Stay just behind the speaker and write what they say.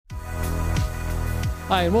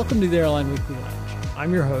Hi, and welcome to the Airline Weekly Lounge.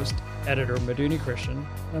 I'm your host, editor Maduni Christian,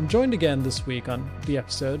 and I'm joined again this week on the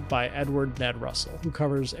episode by Edward Ned Russell, who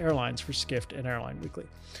covers airlines for Skift and Airline Weekly.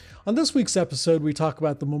 On this week's episode, we talk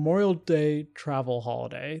about the Memorial Day travel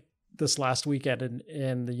holiday this last weekend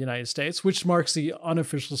in the United States, which marks the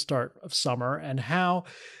unofficial start of summer, and how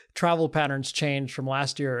travel patterns changed from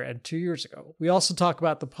last year and 2 years ago. We also talk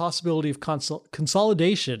about the possibility of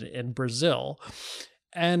consolidation in Brazil,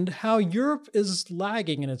 and how Europe is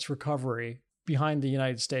lagging in its recovery behind the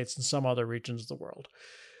United States and some other regions of the world.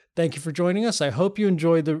 Thank you for joining us. I hope you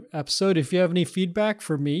enjoyed the episode. If you have any feedback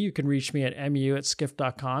for me, you can reach me at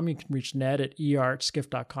mu@skift.com. You can reach Ned at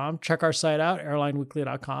er@skift.com. Check our site out,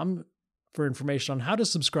 airlineweekly.com, for information on how to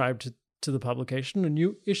subscribe to the publication. A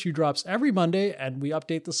new issue drops every Monday, and we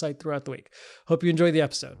update the site throughout the week. Hope you enjoy the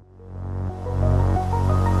episode.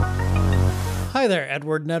 Hi there,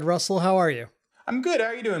 Edward Ned Russell. How are you? I'm good. How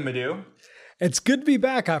are you doing, Madhu? It's good to be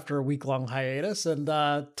back after a week-long hiatus and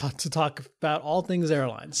to talk about all things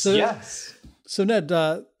airlines. Yes. So Ned,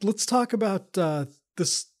 let's talk about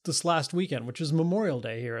this last weekend, which is Memorial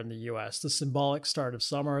Day here in the U.S., the symbolic start of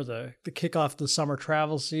summer, the kickoff of the summer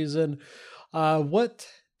travel season. What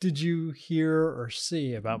did you hear or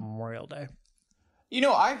see about Memorial Day? You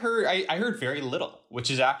know, I heard very little, which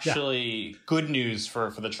is actually good news for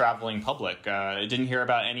the traveling public. I didn't hear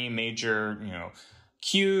about any major,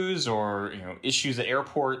 queues or, issues at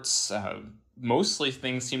airports. Mostly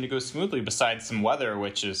things seem to go smoothly besides some weather,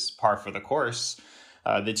 which is par for the course.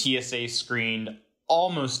 The TSA screened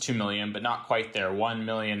almost 2 million, but not quite there.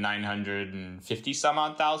 1,950 some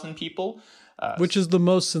odd thousand people. Which is the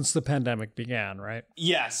most since the pandemic began, right?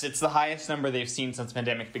 Yes, it's the highest number they've seen since the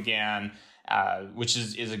pandemic began. Which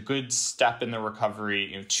is a good step in the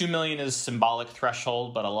recovery. 2 million is symbolic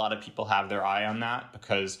threshold, but a lot of people have their eye on that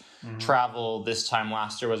because travel this time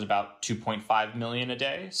last year was about 2.5 million a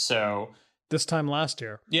day. So this time last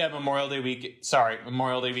year, Memorial Day weekend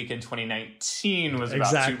 2019 was about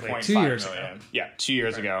exactly 2.5 2 years million. ago. Yeah, 2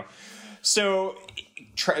 years ago. So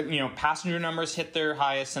passenger numbers hit their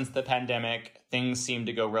highest since the pandemic. Things seem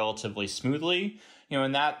to go relatively smoothly.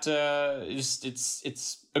 And that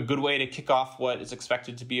it's a good way to kick off what is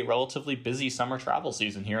expected to be a relatively busy summer travel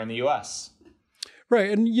season here in the U.S. Right.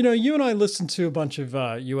 And, you and I listened to a bunch of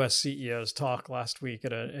U.S. CEOs talk last week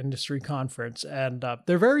at an industry conference, and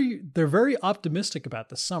they're very optimistic about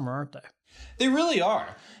the summer, aren't they? They really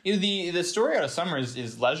are. The story out of summer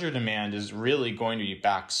is leisure demand is really going to be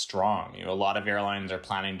back strong. A lot of airlines are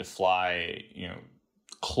planning to fly,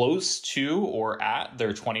 close to or at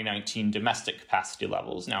their 2019 domestic capacity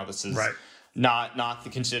levels. Now, this is not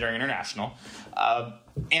considering international,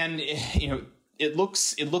 and it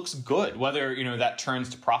looks good. Whether that turns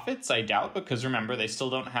to profits, I doubt, because remember, they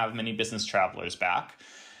still don't have many business travelers back,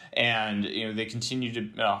 and they continue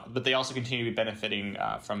to, but they also continue to be benefiting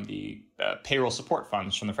from the payroll support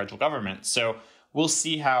funds from the federal government. So we'll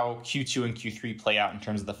see how Q2 and Q3 play out in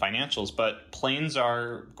terms of the financials, but planes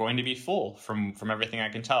are going to be full from everything I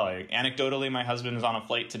can tell. Anecdotally, my husband is on a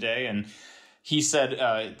flight today, and he said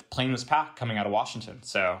the plane was packed coming out of Washington.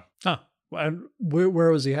 So, and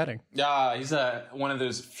where was he heading? He's one of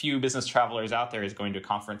those few business travelers out there. He's going to a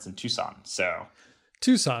conference in Tucson. So,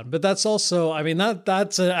 Tucson, but that's also,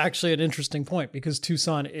 that's actually an interesting point, because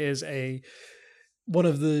Tucson is one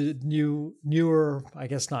of the newer, I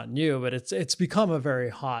guess not new, but it's become a very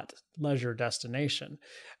hot leisure destination,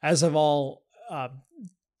 as have a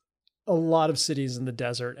lot of cities in the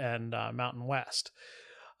desert and Mountain West.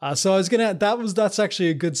 So that's actually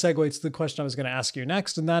a good segue to the question I was going to ask you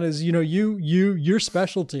next, and that is, your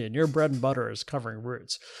specialty and your bread and butter is covering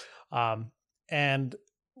routes, and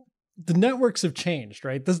the networks have changed,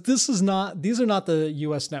 right? These are not the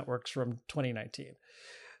U.S. networks from 2019.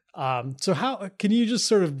 So how can you just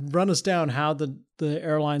sort of run us down how the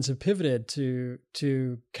airlines have pivoted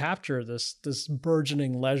to capture this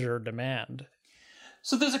burgeoning leisure demand?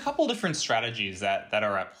 So there's a couple different strategies that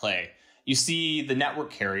are at play. You see the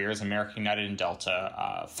network carriers, American, United, and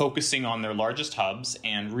Delta, focusing on their largest hubs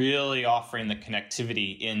and really offering the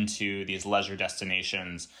connectivity into these leisure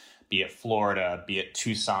destinations, be it Florida, be it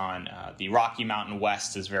Tucson. The Rocky Mountain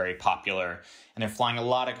West is very popular, and they're flying a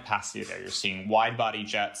lot of capacity there. You're seeing wide-body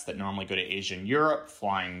jets that normally go to Asia and Europe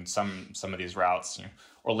flying some of these routes.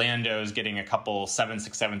 Orlando's getting a couple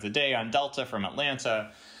 767s a day on Delta from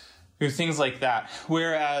Atlanta. Things like that.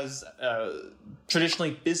 Whereas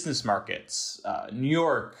traditionally business markets, New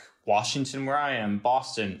York, Washington, where I am,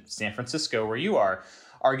 Boston, San Francisco, where you are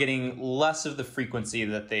getting less of the frequency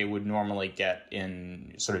that they would normally get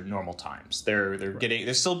in sort of normal times.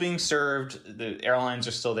 They're still being served. The airlines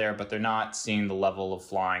are still there, but they're not seeing the level of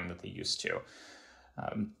flying that they used to.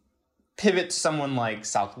 Pivot to someone like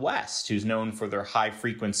Southwest, who's known for their high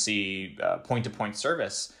frequency point-to-point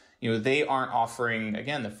service. They aren't offering,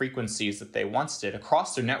 again, the frequencies that they once did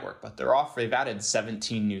across their network, but they've added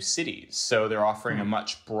 17 new cities. So they're offering a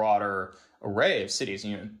much broader array of cities.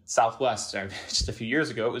 Southwest, just a few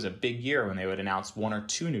years ago, it was a big year when they would announce 1 or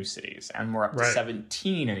 2 new cities, and we're up to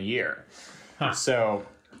 17 in a year. So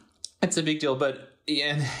it's a big deal. But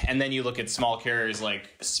and then you look at small carriers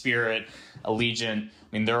like Spirit, Allegiant.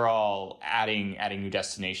 They're all adding new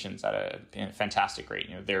destinations at a fantastic rate.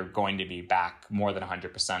 They're going to be back more than 100%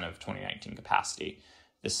 of 2019 capacity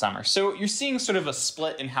this summer. So you're seeing sort of a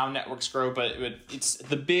split in how networks grow, but it's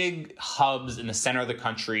the big hubs in the center of the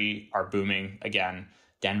country are booming again.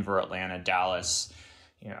 Denver, Atlanta, Dallas.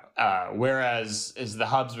 Whereas is the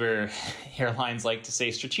hubs where airlines like to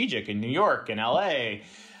say strategic in New York and LA,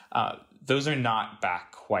 those are not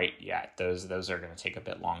back quite yet. Those are going to take a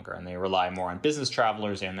bit longer, and they rely more on business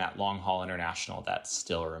travelers and that long-haul international that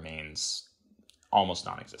still remains almost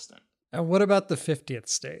non-existent. And what about the 50th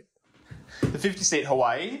state? The 50th state,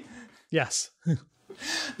 Hawaii? Yes.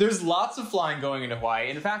 There's lots of flying going into Hawaii.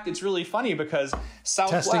 In fact, it's really funny because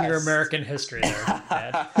Southwest... Testing your American history there,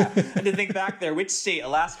 Ed. I had to think back there. Which state,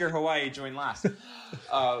 Alaska or Hawaii, joined last?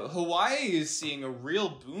 Hawaii is seeing a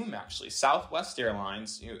real boom, actually. Southwest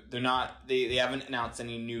Airlines, they haven't announced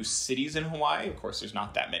any new cities in Hawaii. Of course, there's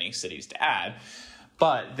not that many cities to add.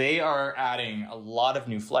 But they are adding a lot of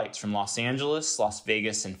new flights from Los Angeles, Las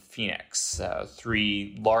Vegas, and Phoenix,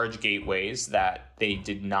 3 large gateways that they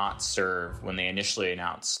did not serve when they initially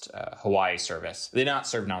announced Hawaii service. They did not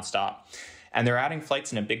serve nonstop. And they're adding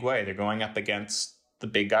flights in a big way. They're going up against the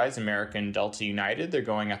big guys, American, Delta, United. They're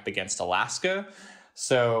going up against Alaska.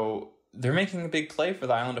 So they're making a big play for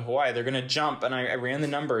the island of Hawaii. They're going to jump, and I ran the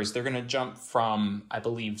numbers, they're going to jump from, I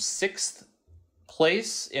believe, 6th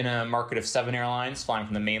place in a market of 7 airlines flying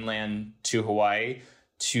from the mainland to Hawaii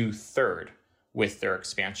to 3rd with their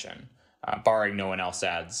expansion, barring no one else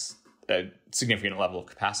adds a significant level of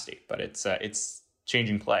capacity. But it's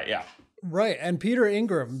changing play, yeah. Right, and Peter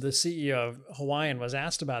Ingram, the CEO of Hawaiian, was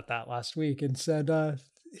asked about that last week and said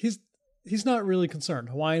he's not really concerned.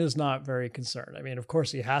 Hawaiian is not very concerned. Of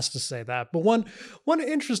course, he has to say that. But one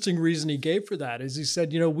interesting reason he gave for that is he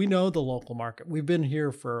said, we know the local market. We've been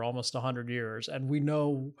here for almost 100 years, and we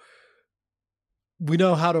know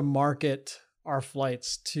how to market our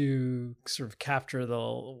flights to sort of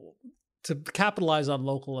to capitalize on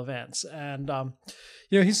local events. And,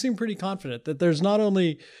 he seemed pretty confident that there's not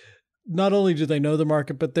only do they know the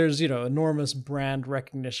market, but there's, enormous brand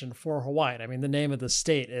recognition for Hawaiian. The name of the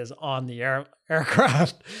state is on the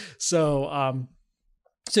aircraft. So,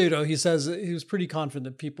 he says he was pretty confident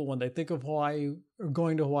that people, when they think of Hawaii or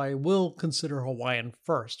going to Hawaii, will consider Hawaiian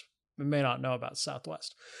first. They may not know about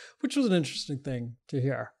Southwest, which was an interesting thing to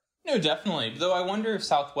hear. No, definitely. Though I wonder if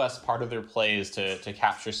Southwest, part of their play is to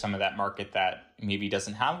capture some of that market that maybe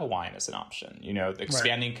doesn't have Hawaiian as an option.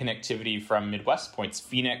 Expanding connectivity from Midwest points.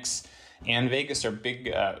 Phoenix and Vegas are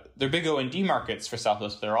big. They're big O&D markets for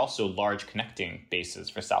Southwest, but they're also large connecting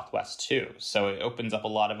bases for Southwest too. So it opens up a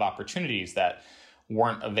lot of opportunities that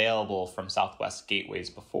weren't available from Southwest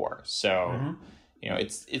gateways before. So.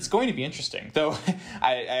 It's going to be interesting. Though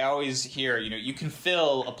I always hear, you can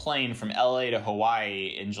fill a plane from LA to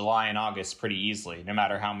Hawaii in July and August pretty easily, no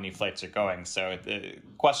matter how many flights are going. So the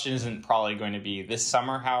question isn't probably going to be this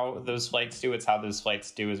summer how those flights do. It's how those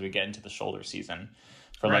flights do as we get into the shoulder season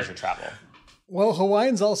for leisure travel. Well,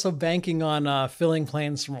 Hawaiian's also banking on filling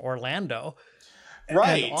planes from Orlando.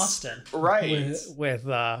 Right. And Austin. Right. With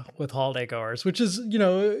holiday goers, which is,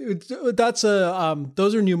 those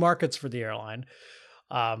are new markets for the airline.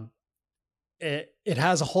 It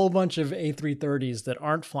has a whole bunch of A330s that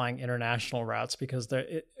aren't flying international routes because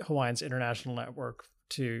Hawaiian's international network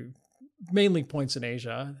to mainly points in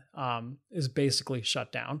Asia is basically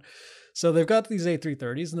shut down. So they've got these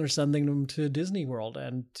A330s and they're sending them to Disney World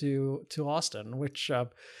and to Austin, which,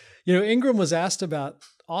 Ingram was asked about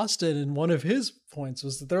Austin, and one of his points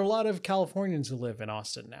was that there are a lot of Californians who live in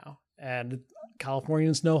Austin now, and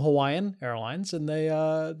Californians know Hawaiian Airlines, and they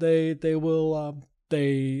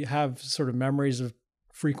have sort of memories of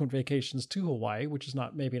frequent vacations to Hawaii, which is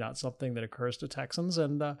maybe not something that occurs to Texans,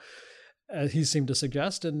 and he seemed to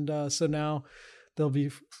suggest, and so now they'll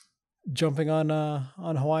be jumping on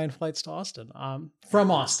Hawaiian flights to Austin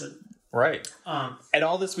from Austin. Right. And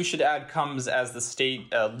all this, we should add, comes as the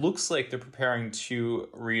state looks like they're preparing to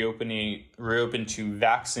reopen to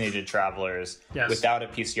vaccinated travelers without a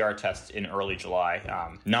PCR test in early July.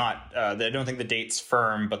 I don't think the date's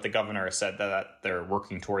firm, but the governor has said that they're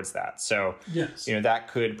working towards that. So, that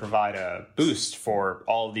could provide a boost for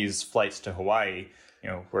all of these flights to Hawaii.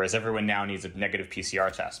 Whereas everyone now needs a negative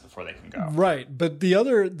PCR test before they can go. Right. But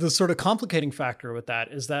the sort of complicating factor with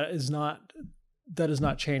that is that is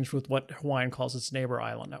not changed with what Hawaiian calls its neighbor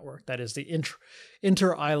island network. That is the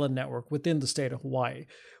inter-island network within the state of Hawaii,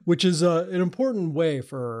 which is an important way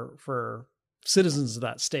for citizens of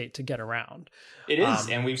that state to get around. It is,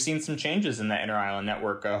 and we've seen some changes in that inter-island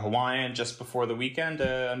network. Hawaiian, just before the weekend,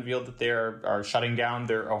 unveiled that they are shutting down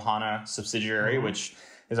their Ohana subsidiary, which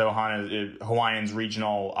is Hawaiian's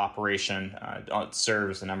regional operation. It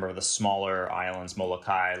serves a number of the smaller islands,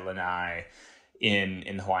 Molokai, Lanai,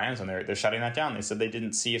 in the Hawaiians, and they're shutting that down. They said they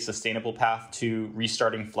didn't see a sustainable path to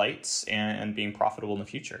restarting flights and being profitable in the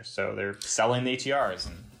future. So they're selling the ATRs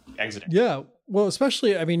and exiting. Yeah, well,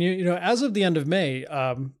 especially, I mean, as of the end of May,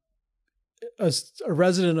 a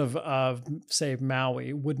resident of say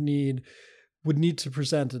Maui would need to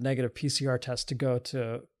present a negative PCR test to go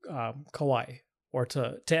to Kauai or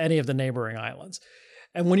to any of the neighboring islands.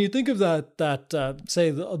 And when you think of that say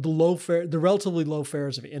the relatively low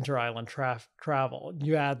fares of inter-island travel,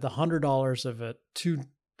 you add the $100 of it,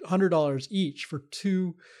 $200 each for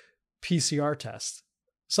 2 PCR tests.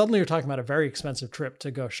 Suddenly, you're talking about a very expensive trip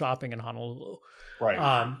to go shopping in Honolulu. Right.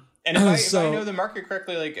 And if I know the market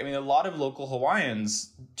correctly, a lot of local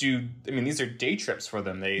Hawaiians do. These are day trips for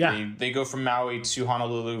them. They go from Maui to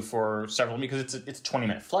Honolulu for several, because it's a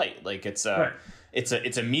 20-minute flight.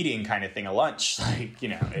 It's a meeting kind of thing, a lunch,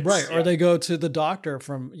 Or they go to the doctor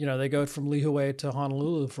they go from Lihue to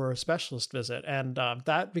Honolulu for a specialist visit. And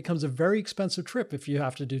that becomes a very expensive trip if you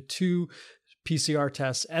have to do 2 PCR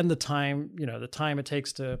tests and the time it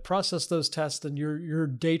takes to process those tests, and your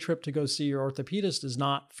day trip to go see your orthopedist is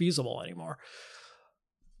not feasible anymore.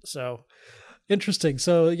 So interesting.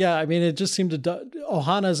 So it just seemed to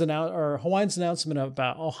Hawaiian's announcement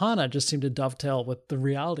about Ohana just seemed to dovetail with the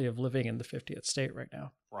reality of living in the 50th state right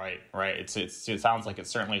now. Right. It sounds like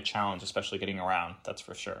it's certainly a challenge, especially getting around. That's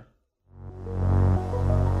for sure.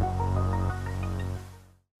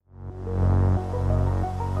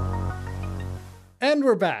 And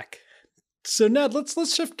we're back. So Ned,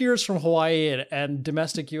 let's shift gears from Hawaii and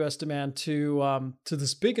domestic U.S. demand to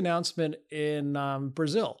this big announcement in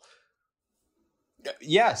Brazil.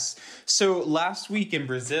 Yes. So last week in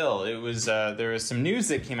Brazil, it was there was some news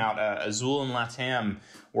that came out. Azul and LATAM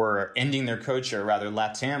were ending their codeshare. Rather,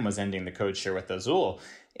 LATAM was ending the codeshare with Azul.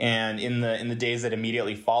 And in the days that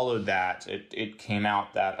immediately followed that, it came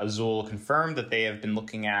out that Azul confirmed that they have been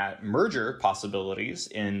looking at merger possibilities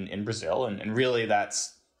in Brazil, and really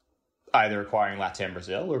that's either acquiring LATAM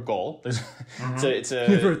Brazil or GOL. There's only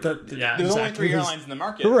 3 airlines in the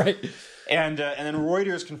market, right? And then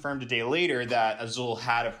Reuters confirmed a day later that Azul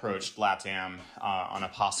had approached LATAM on a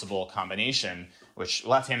possible combination, which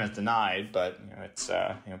LATAM has denied, but it's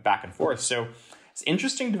back and forth. So it's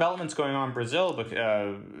interesting developments going on in Brazil,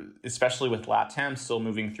 especially with LATAM still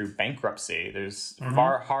moving through bankruptcy. There's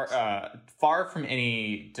far from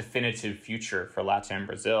any definitive future for LATAM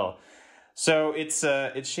Brazil. So it's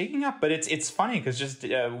shaking up, but it's funny because just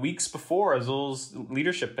weeks before, Azul's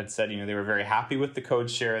leadership had said they were very happy with the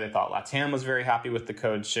code share. They thought LATAM was very happy with the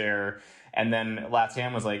code share, and then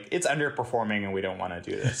LATAM was like, it's underperforming and we don't want to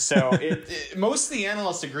do this. So most of the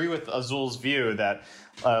analysts agree with Azul's view that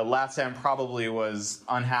LATAM probably was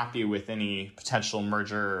unhappy with any potential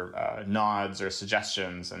merger nods or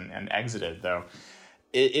suggestions and exited. Though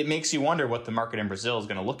it makes you wonder what the market in Brazil is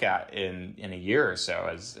going to look at in a year or so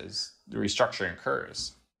as the restructuring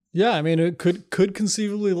occurs. Yeah, it could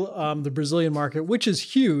conceivably the Brazilian market, which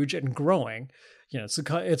is huge and growing. It's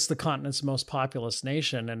the continent's most populous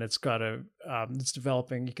nation, and it's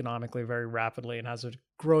developing economically very rapidly and has a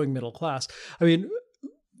growing middle class.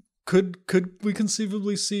 Could we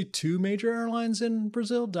conceivably see 2 major airlines in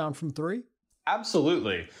Brazil down from 3?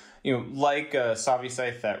 Absolutely. Like Savi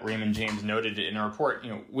Saith at Raymond James noted in a report,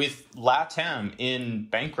 with LATAM in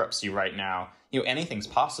bankruptcy right now, anything's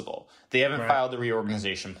possible. They haven't filed the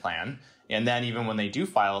reorganization plan. And then even when they do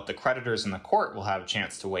file it, the creditors in the court will have a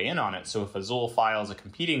chance to weigh in on it. So if Azul files a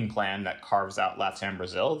competing plan that carves out LATAM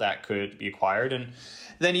Brazil, that could be acquired. And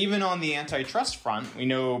then even on the antitrust front, we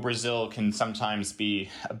know Brazil can sometimes be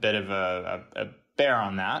a bit of a bear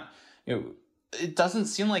on that. It doesn't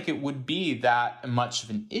seem like it would be that much of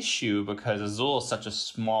an issue because Azul is such a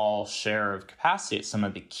small share of capacity at some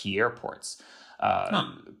of the key airports.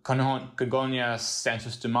 Congonhas,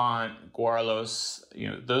 Santos Dumont, Guarulhos,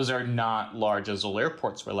 those are not large Azul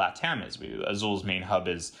airports where LATAM is. Azul's main hub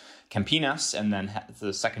is Campinas, and then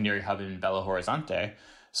the secondary hub in Belo Horizonte.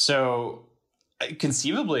 So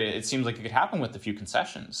conceivably, it seems like it could happen with a few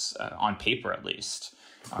concessions, on paper at least.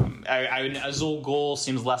 Azul Gol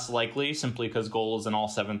seems less likely simply because Gol is an all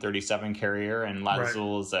 737 carrier and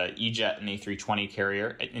LATAM is a E-Jet and A320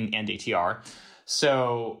 carrier and ATR.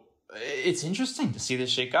 So it's interesting to see this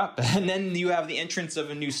shake up. And then you have the entrance of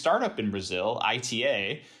a new startup in Brazil,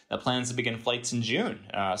 ITA, that plans to begin flights in June.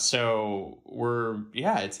 So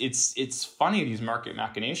it's funny, these market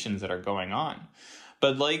machinations that are going on.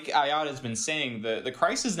 But like Ayad has been saying, the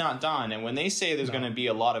crisis is not done. And when they say there's going to be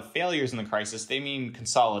a lot of failures in the crisis, they mean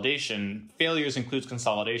consolidation. Failures includes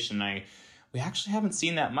consolidation. We actually haven't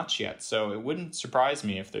seen that much yet. So it wouldn't surprise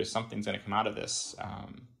me if there's something's going to come out of this.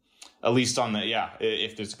 At least on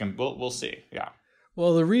if there's, we'll see. Yeah.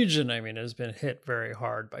 Well, the region, has been hit very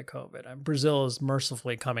hard by COVID. Brazil is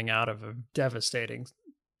mercifully coming out of a devastating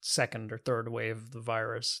second or third wave of the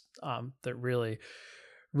virus that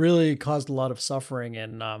really caused a lot of suffering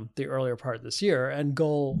in the earlier part of this year. And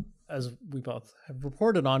Gol, as we both have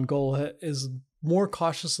reported on, Gol is more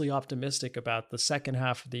cautiously optimistic about the second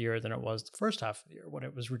half of the year than it was the first half of the year, when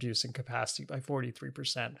it was reducing capacity by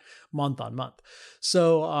 43% month on month.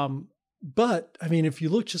 So, but if you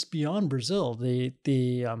look just beyond Brazil, the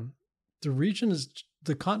region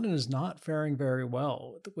the continent is not faring very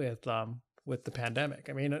well with the pandemic.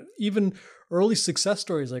 Even early success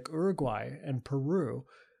stories like Uruguay and Peru,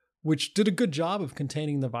 which did a good job of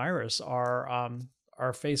containing the virus, are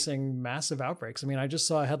facing massive outbreaks. I just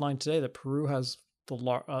saw a headline today that Peru has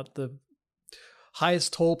the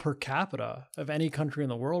highest toll per capita of any country in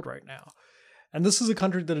the world right now. And this is a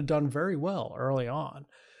country that had done very well early on.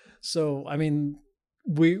 So,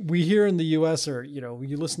 we here in the US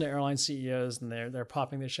you listen to airline CEOs and they're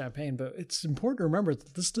popping their champagne, but it's important to remember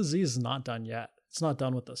that this disease is not done yet. It's not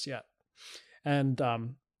done with us yet. And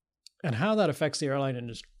how that affects the airline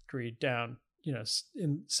industry down,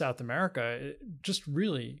 in South America, it just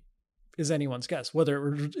really is anyone's guess.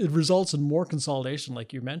 Whether it results in more consolidation,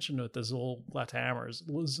 like you mentioned with Azul LATAM or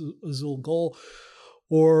Azul Gol,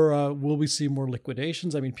 or will we see more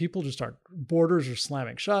liquidations? People just aren't. Borders are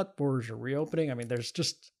slamming shut. Borders are reopening.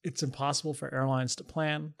 It's impossible for airlines to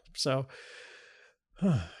plan. So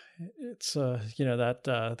it's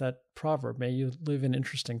that proverb, may you live in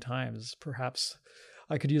interesting times. Perhaps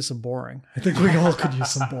I could use some boring. I think we all could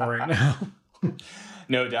use some boring now.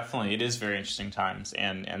 No, definitely. It is very interesting times.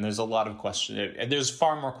 And there's a lot of there's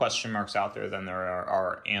far more question marks out there than there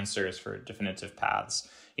are answers for definitive paths.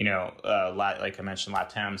 Like I mentioned,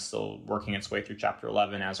 LATAM is still working its way through Chapter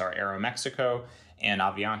 11, as are Aeromexico and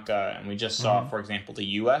Avianca. And we just saw, for example, the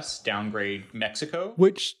U.S. downgrade Mexico.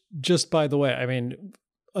 Which, just by the way,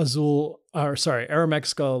 Aeromexico,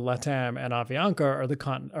 LATAM, and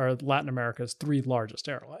Avianca are Latin America's three largest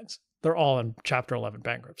airlines. They're all in Chapter 11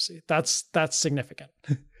 bankruptcy. That's significant.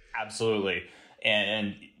 Absolutely.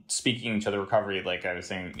 And speaking to the recovery, like I was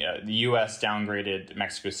saying, the U.S. downgraded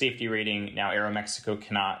Mexico's safety rating. Now Aeromexico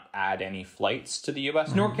cannot add any flights to the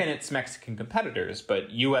U.S., nor can its Mexican competitors, but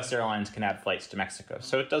U.S. airlines can add flights to Mexico.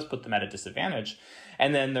 So it does put them at a disadvantage.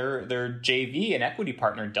 And then their JV and equity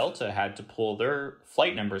partner, Delta, had to pull their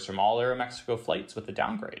flight numbers from all Aeromexico flights with the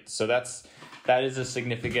downgrade. So that is a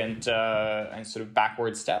significant sort of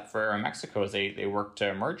backward step for Aeromexico as they work to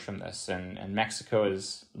emerge from this. And Mexico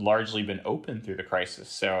has largely been open through the crisis.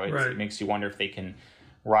 So it makes you wonder if they can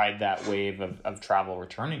ride that wave of travel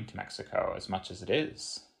returning to Mexico as much as it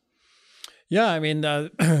is. Yeah,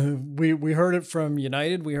 we heard it from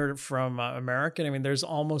United. We heard it from American. There's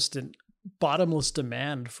almost a bottomless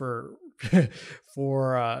demand for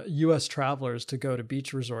U.S. travelers to go to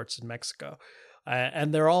beach resorts in Mexico.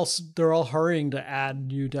 And they're all hurrying to add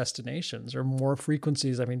new destinations or more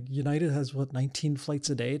frequencies. United has 19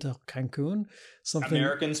 flights a day to Cancun.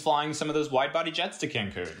 Americans flying some of those wide body jets to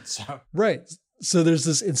Cancun. So. Right. So there's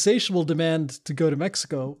this insatiable demand to go to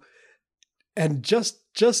Mexico, and just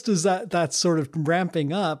as that's sort of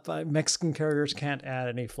ramping up, Mexican carriers can't add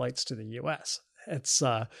any flights to the U.S. It's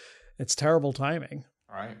terrible timing.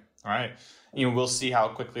 All right. We'll see how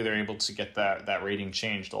quickly they're able to get that rating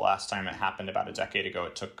changed. The last time it happened about a decade ago,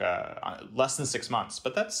 it took less than 6 months,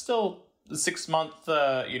 but that's still the 6 month,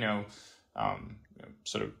 sort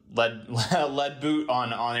of lead boot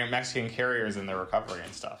on their Mexican carriers and their recovery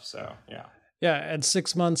and stuff. So, yeah. Yeah. And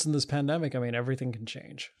 6 months in this pandemic, everything can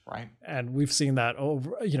change. Right. And we've seen that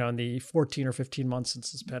over, in the 14 or 15 months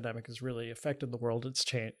since this pandemic has really affected the world. It's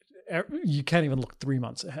changed. You can't even look 3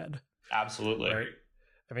 months ahead. Absolutely. Right.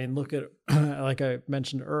 I mean, look at, like I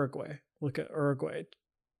mentioned, Uruguay. Look at Uruguay.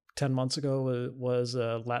 10 months ago was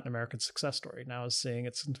a Latin American success story. Now is seeing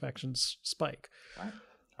its infections spike.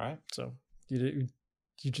 Right. So you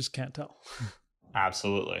just can't tell.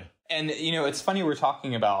 Absolutely. And, it's funny we're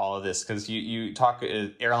talking about all of this because you talk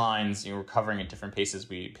airlines, we're covering at different paces.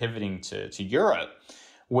 We pivoting to Europe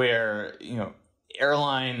where,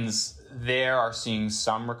 airlines there are seeing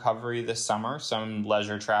some recovery this summer. Some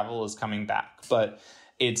leisure travel is coming back, but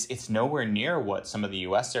it's nowhere near what some of the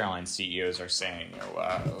U.S. airline CEOs are saying.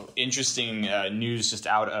 Interesting news just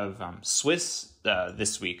out of Swiss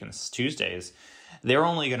this week, and this is Tuesdays. They're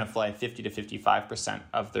only going to fly 50 to 55%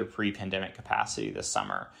 of their pre-pandemic capacity this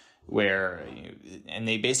summer. And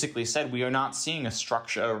they basically said we are not seeing a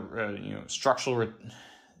structural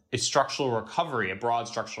recovery, a broad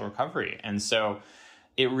structural recovery, and so.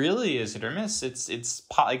 It really is hit or miss. It's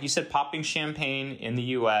like you said, popping champagne in the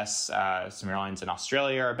U.S. Some airlines in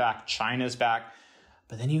Australia are back. China's back.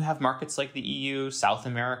 But then you have markets like the EU, South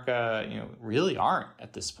America, really aren't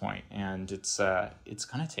at this point. And it's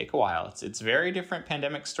going to take a while. It's very different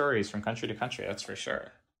pandemic stories from country to country. That's for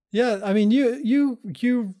sure. Yeah. I mean, you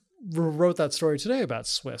wrote that story today about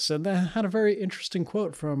Swiss, and that had a very interesting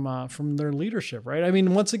quote from their leadership, right? I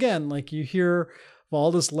mean, once again, like you hear all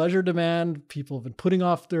this leisure demand, people have been putting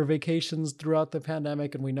off their vacations throughout the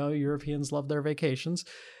pandemic, and we know Europeans love their vacations.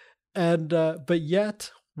 And but yet,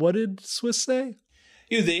 what did Swiss say?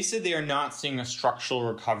 They said they are not seeing a structural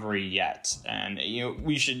recovery yet. And,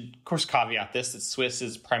 we should, of course, caveat this, that Swiss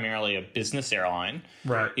is primarily a business airline.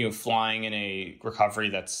 Right. Flying in a recovery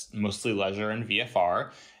that's mostly leisure and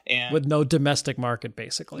VFR. And with no domestic market,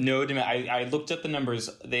 basically. I looked at the numbers.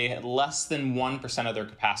 They had less than 1% of their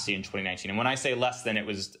capacity in 2019. And when I say less than, it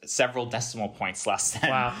was several decimal points less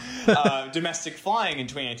than domestic flying in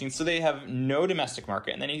 2019. So they have no domestic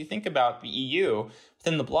market. And then if you think about the EU,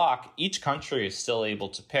 within the bloc, each country is still able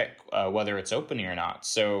to pick whether it's opening or not.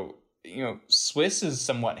 So, Swiss is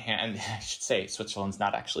somewhat, and I should say Switzerland's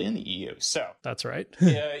not actually in the EU. So that's right.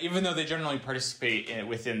 Even though they generally participate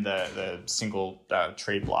within the single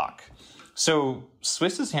trade bloc. So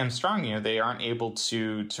Swiss is hamstrung. They aren't able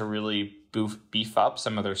to really beef up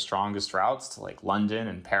some of their strongest routes to like London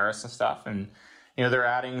and Paris and stuff. And, they're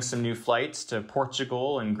adding some new flights to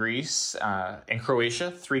Portugal and Greece and Croatia,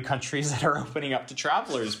 3 countries that are opening up to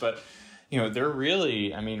travelers. But they're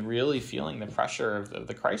really feeling the pressure of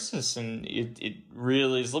the crisis, and it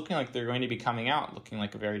really is looking like they're going to be coming out looking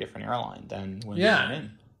like a very different airline than when they went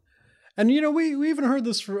in. And, we even heard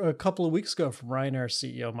this a couple of weeks ago from Ryanair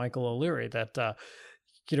CEO Michael O'Leary that,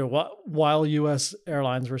 while U.S.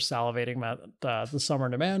 airlines were salivating at the summer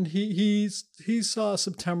demand, he saw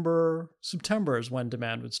September is when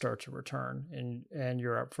demand would start to return in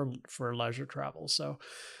Europe for leisure travel. So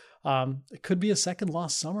it could be a second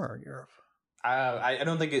lost summer in Europe. I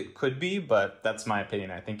don't think it could be, but that's my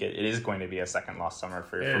opinion. I think it is going to be a second lost summer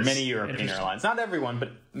for many European airlines. Not everyone,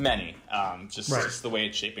 but many. Just the way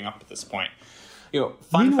it's shaping up at this point.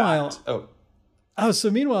 Meanwhile, I was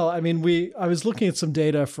looking at some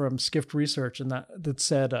data from Skift Research, and that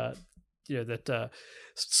said, that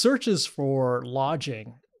searches for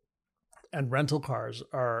lodging and rental cars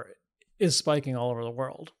is spiking all over the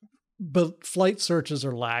world. But flight searches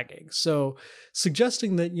are lagging. So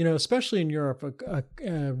suggesting that, especially in Europe,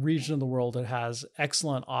 a region of the world that has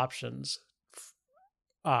excellent options,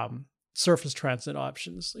 surface transit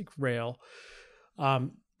options like rail,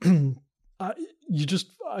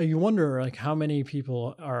 you wonder like how many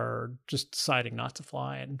people are just deciding not to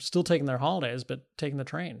fly and still taking their holidays, but taking the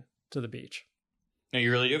train to the beach. No, you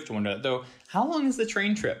really do have to wonder, though. How long is the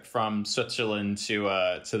train trip from Switzerland to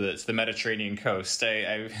the Mediterranean coast?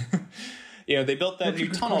 They built that new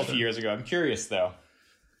tunnel a few years ago. I'm curious, though.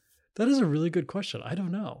 That is a really good question. I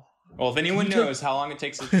don't know. Well, if anyone knows how long it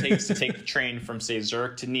takes to take the train from, say,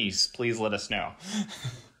 Zurich to Nice, please let us know.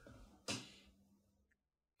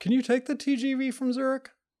 Can you take the TGV from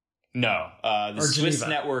Zurich? No, the Swiss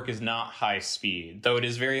network is not high speed, though it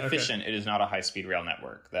is very efficient. It is not a high speed rail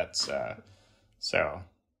network. That's so.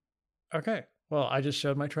 Okay. Well, I just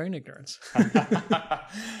showed my train ignorance.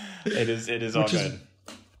 It is all good.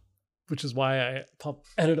 Which is why I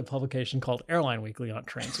edit a publication called Airline Weekly on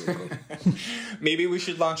Trains Weekly. Maybe we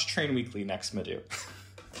should launch Train Weekly next, Madhu.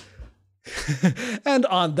 And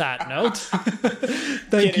on that note,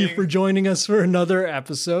 thank you for joining us for another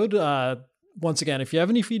episode. Once again, if you have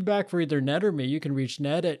any feedback for either Ned or me, you can reach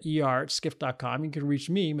Ned at er@skift.com. You can reach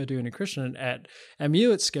me, Madhu Krishnan, at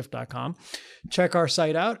mu@skift.com. Check our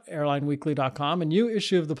site out, airlineweekly.com. A new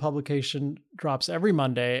issue of the publication drops every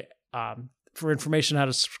Monday. For information on how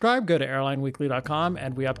to subscribe, go to airlineweekly.com,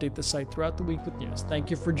 and we update the site throughout the week with news.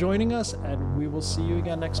 Thank you for joining us, and we will see you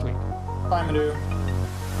again next week. Bye, Madhu.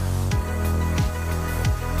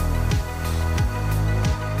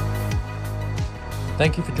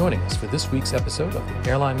 Thank you for joining us for this week's episode of the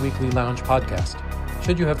Airline Weekly Lounge podcast.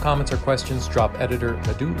 Should you have comments or questions, drop editor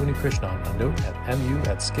Madhu Unnikrishnan a note at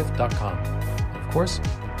mu@skift.com. And of course,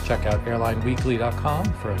 check out airlineweekly.com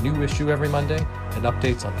for a new issue every Monday and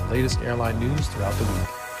updates on the latest airline news throughout the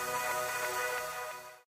week.